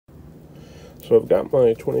So I've got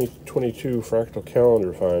my 2022 Fractal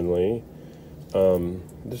Calendar finally.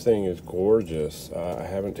 This thing is gorgeous. I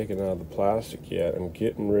haven't taken it out of the plastic yet. I'm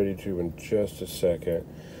getting ready to in just a second.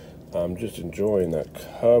 I'm just enjoying that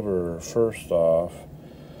cover first off.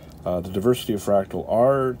 The Diversity of Fractal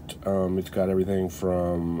Art. It's got everything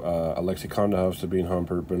from Alexey, Kondakov, Sabine,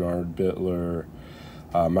 Humpert, Bernard, Bitler,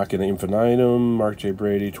 Machina, Infinitum, Mark J.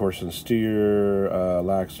 Brady, Torsten, Stier,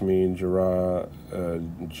 Laxmi,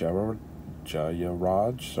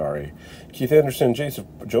 Jayaraj, sorry, Keith Anderson,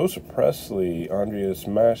 Joseph Presley, Andreas,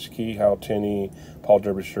 Maschke, Tenny, Paul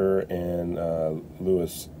Derbyshire, and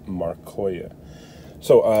Louis Markoya.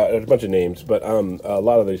 So there's a bunch of names, but a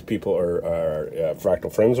lot of these people are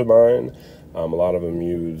fractal friends of mine. A lot of them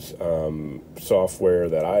use software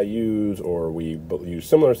that I use, or we use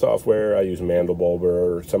similar software. I use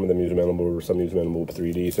Mandelbulber. Some of them use Mandelbulber. Some use Mandelbulber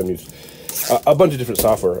 3D. Some use a bunch of different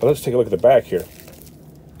software. Let's take a look at the back here.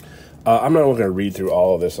 I'm not going to read through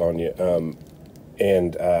all of this on you,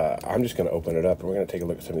 and I'm just going to open it up, and we're going to take a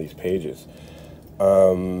look at some of these pages.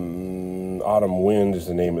 Autumn Wind is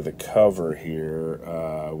the name of the cover here,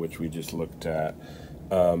 which we just looked at.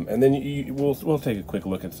 And then we'll take a quick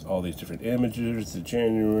look at all these different images. The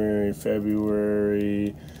January,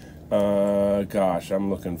 February. Gosh, I'm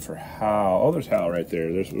looking for Hal. Oh, there's Hal right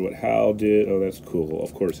there. There's what Hal did. Oh, that's cool.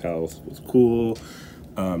 Of course, Hal was cool.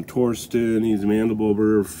 Torsten, he's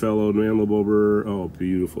Mandelbulber, fellow Mandelbulber. Oh,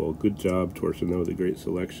 beautiful. Good job, Torsten. That was a great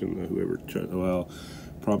selection. Whoever chose, well,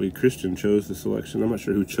 probably Christian chose the selection. I'm not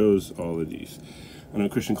sure who chose all of these. I know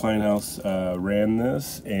Christian Kleinhaus ran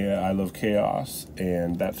this, and I Love Chaos,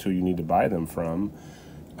 and that's who you need to buy them from.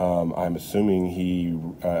 I'm assuming he,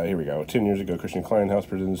 here we go, 10 years ago, Christian Kleinhaus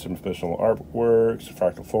presented some special artworks,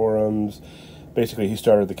 fractal forums. Basically, he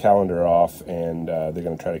started the calendar off, and they're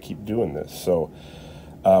going to try to keep doing this. So,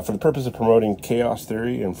 for the purpose of promoting chaos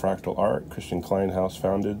theory and fractal art, Christian Kleinhaus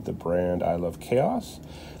founded the brand I Love Chaos.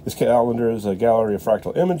 This calendar is a gallery of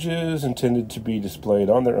fractal images intended to be displayed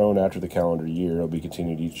on their own after the calendar year. It'll be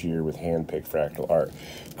continued each year with hand-picked fractal art.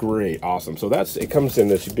 Great, awesome. So it comes in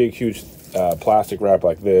this big, huge plastic wrap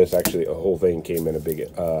like this. Actually, the whole thing came in a big,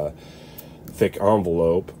 thick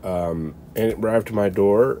envelope, and it arrived to my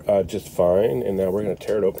door just fine. And now we're going to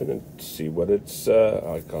tear it open and see what it's.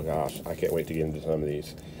 Oh gosh, I can't wait to get into some of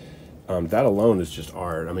these. That alone is just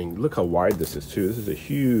art. I mean, look how wide this is, too. This is a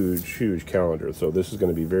huge, huge calendar. So this is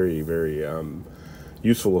going to be very, very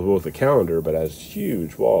useful with both the calendar, but as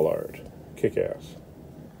huge wall art. Kick-ass.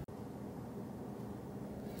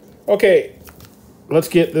 Okay, let's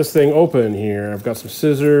get this thing open here. I've got some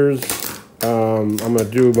scissors. I'm going to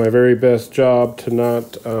do my very best job to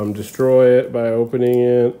not destroy it by opening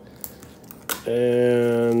it.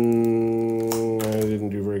 And I didn't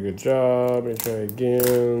do a very good job. Let me try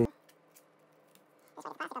again.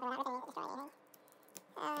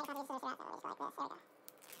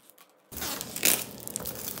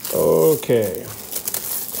 Okay,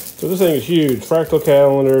 so this thing is huge. Fractal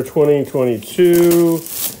Calendar 2022.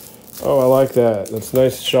 Oh, I like that. That's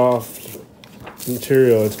nice, soft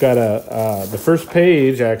material. It's got the first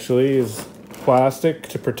page actually is plastic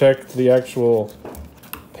to protect the actual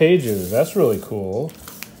pages. That's really cool.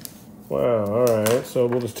 Wow, all right. So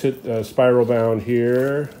we'll just hit spiral bound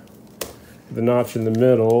here. The notch in the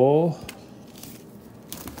middle.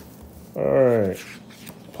 All right,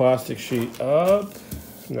 plastic sheet up.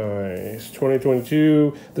 Nice.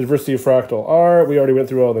 2022, the Diversity of Fractal Art. We already went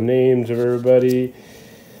through all the names of everybody.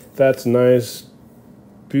 That's nice.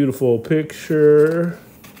 Beautiful picture.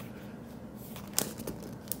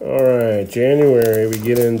 All right, January, we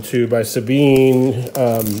get into by Sabine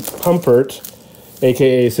Humpert,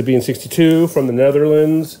 a.k.a. Sabine 62 from the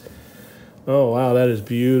Netherlands. Oh, wow, that is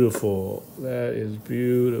beautiful. That is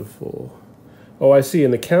beautiful. Oh, I see,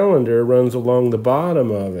 and the calendar runs along the bottom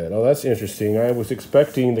of it. Oh, that's interesting. I was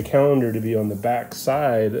expecting the calendar to be on the back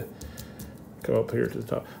side. Go up here to the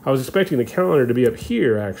top. I was expecting the calendar to be up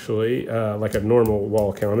here, actually, like a normal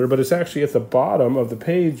wall calendar, but it's actually at the bottom of the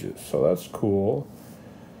pages, so that's cool.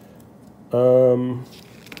 All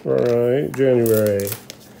right, January.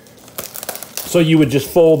 So you would just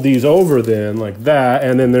fold these over then, like that,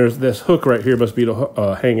 and then there's this hook right here, must be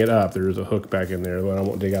to hang it up. There's a hook back in there that I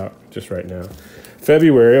won't dig out just right now.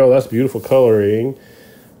 February, oh, that's beautiful coloring.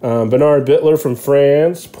 Bernard Bitler from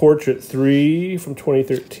France, Portrait 3 from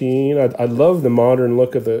 2013. I love the modern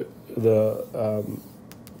look of the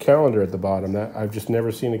calendar at the bottom. I've just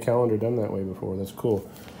never seen a calendar done that way before. That's cool.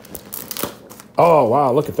 Oh,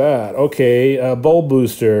 wow, look at that. Okay, Bulb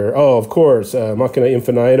Booster. Oh, of course, Machina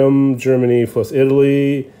Infinitum, Germany plus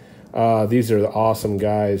Italy. These are the awesome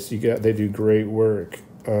guys. They do great work.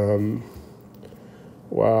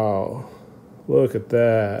 Wow. Look at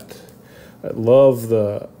that. I love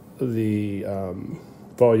the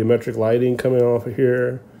volumetric lighting coming off of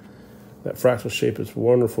here. That fractal shape is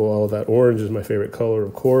wonderful. Oh, that orange is my favorite color,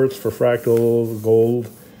 of course, for fractals, gold.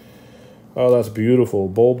 Oh, that's beautiful.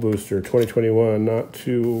 Bulb Booster 2021, not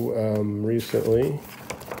too recently.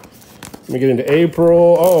 Let me get into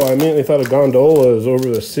April. Oh, I immediately thought of gondolas over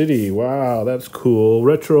the city. Wow, that's cool.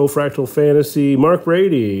 Retro Fractal Fantasy. Mark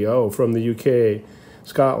Brady. Oh, from the UK,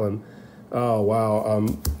 Scotland. Oh, wow.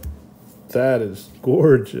 That is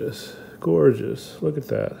gorgeous. Gorgeous. Look at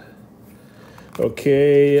that.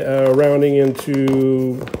 Okay, rounding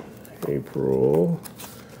into April.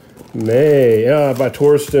 May, by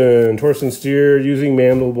Torsten Stier, using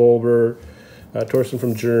Mandelbulber. Torsten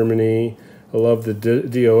from Germany. I love the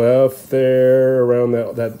DOF there around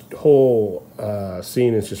that whole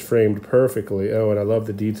scene is just framed perfectly. Oh, and I love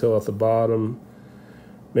the detail at the bottom.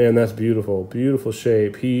 Man, that's beautiful. Beautiful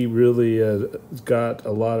shape. He really has got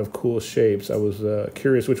a lot of cool shapes. I was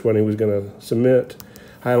curious which one he was going to submit.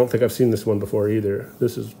 I don't think I've seen this one before either.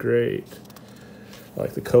 This is great. I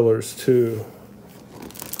like the colors too.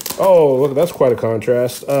 Oh, look, that's quite a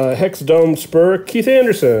contrast. Hex Dome Spur, Keith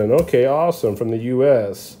Anderson. Okay, awesome, from the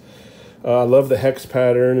U.S. I love the hex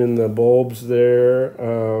pattern in the bulbs there.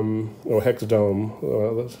 Hex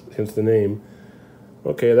Dome, hence the name.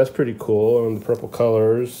 Okay, that's pretty cool. And the purple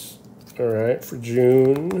colors. All right, for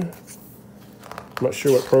June. I'm not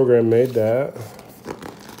sure what program made that.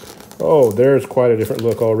 Oh, there's quite a different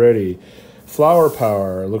look already. Flower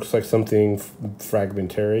Power. Looks like something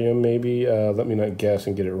fragmentarium, maybe. Let me not guess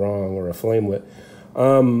and get it wrong, or a flamelit.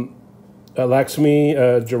 Laxmi,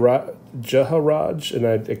 Jayaraj, and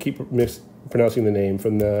I keep mispronouncing the name,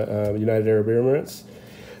 from the United Arab Emirates.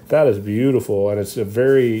 That is beautiful, and it's a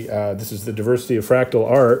very, this is the Diversity of Fractal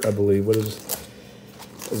Art, I believe. What does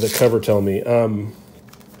the cover tell me?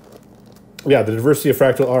 Yeah, the Diversity of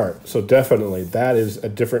Fractal Art. So definitely, that is a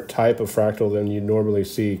different type of fractal than you normally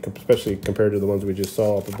see, especially compared to the ones we just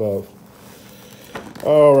saw up above.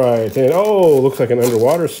 All right, and oh, looks like an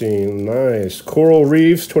underwater scene. Nice. Coral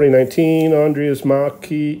Reefs, 2019, Andreas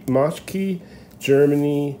Maschke,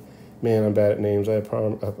 Germany. Man, I'm bad at names. I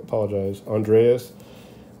apologize. Andreas.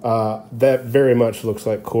 That very much looks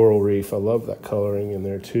like coral reef. I love that coloring in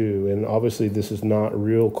there too. And obviously this is not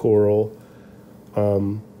real coral,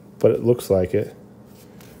 but it looks like it.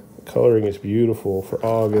 The coloring is beautiful for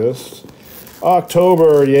August.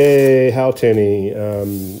 October, yay, how Tenny.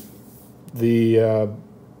 The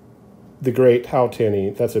great how Tenny.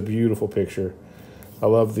 That's a beautiful picture. I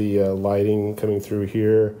love the lighting coming through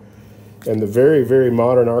here. And the very, very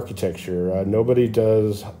modern architecture. Nobody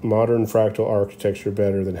does modern fractal architecture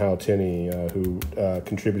better than Hal Tenny, who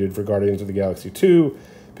contributed for Guardians of the Galaxy 2,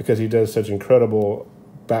 because he does such incredible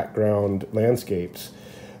background landscapes.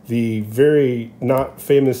 The very not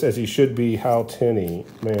famous as he should be Hal Tenny.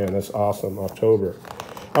 Man, that's awesome. October.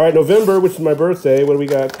 All right, November, which is my birthday. What do we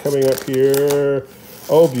got coming up here?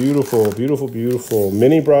 Oh, beautiful, beautiful, beautiful.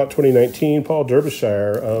 Mini brought 2019, Paul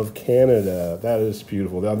Derbyshire of Canada. That is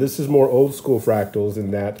beautiful. Now, this is more old school fractals,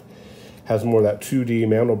 and that has more of that 2D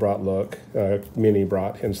Mandelbrot look. Mini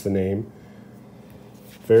brought, hence the name.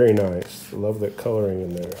 Very nice. Love that coloring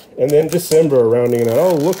in there. And then December, rounding it out.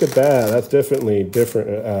 Oh, look at that. That's definitely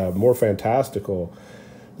different, more fantastical.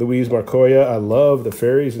 Louise Markoya, I love the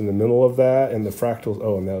fairies in the middle of that, and the fractals.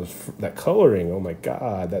 Oh, and that coloring. Oh my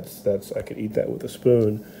God, that's I could eat that with a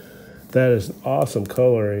spoon. That is awesome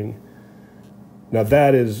coloring. Now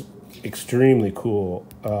that is extremely cool.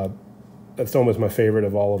 That's almost my favorite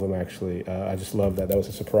of all of them, actually. I just love that. That was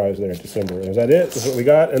a surprise there in December. And is that it? That's what we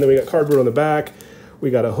got. And then we got cardboard on the back. We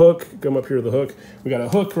got a hook. Come up here to the hook. We got a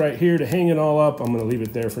hook right here to hang it all up. I'm going to leave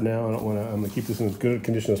it there for now. I'm going to keep this in as good a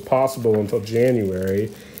condition as possible until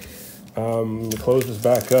January. Close this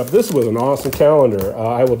back up. This was an awesome calendar.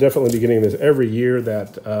 I will definitely be getting this every year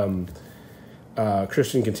that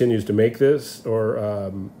Christian continues to make this,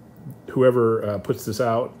 or whoever puts this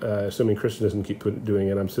out, assuming Christian doesn't keep doing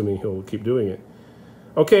it. I'm assuming he'll keep doing it.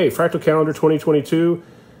 Okay, Fractal Calendar 2022.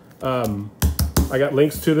 I got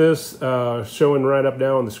links to this showing right up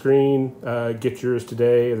now on the screen. Get yours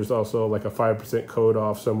today. There's also like a 5% code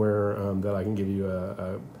off somewhere that I can give you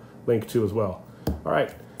a link to as well. All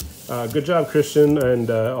right. Good job, Christian, and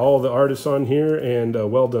all the artists on here, and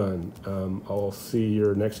well done. I'll see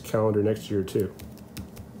your next calendar next year, too.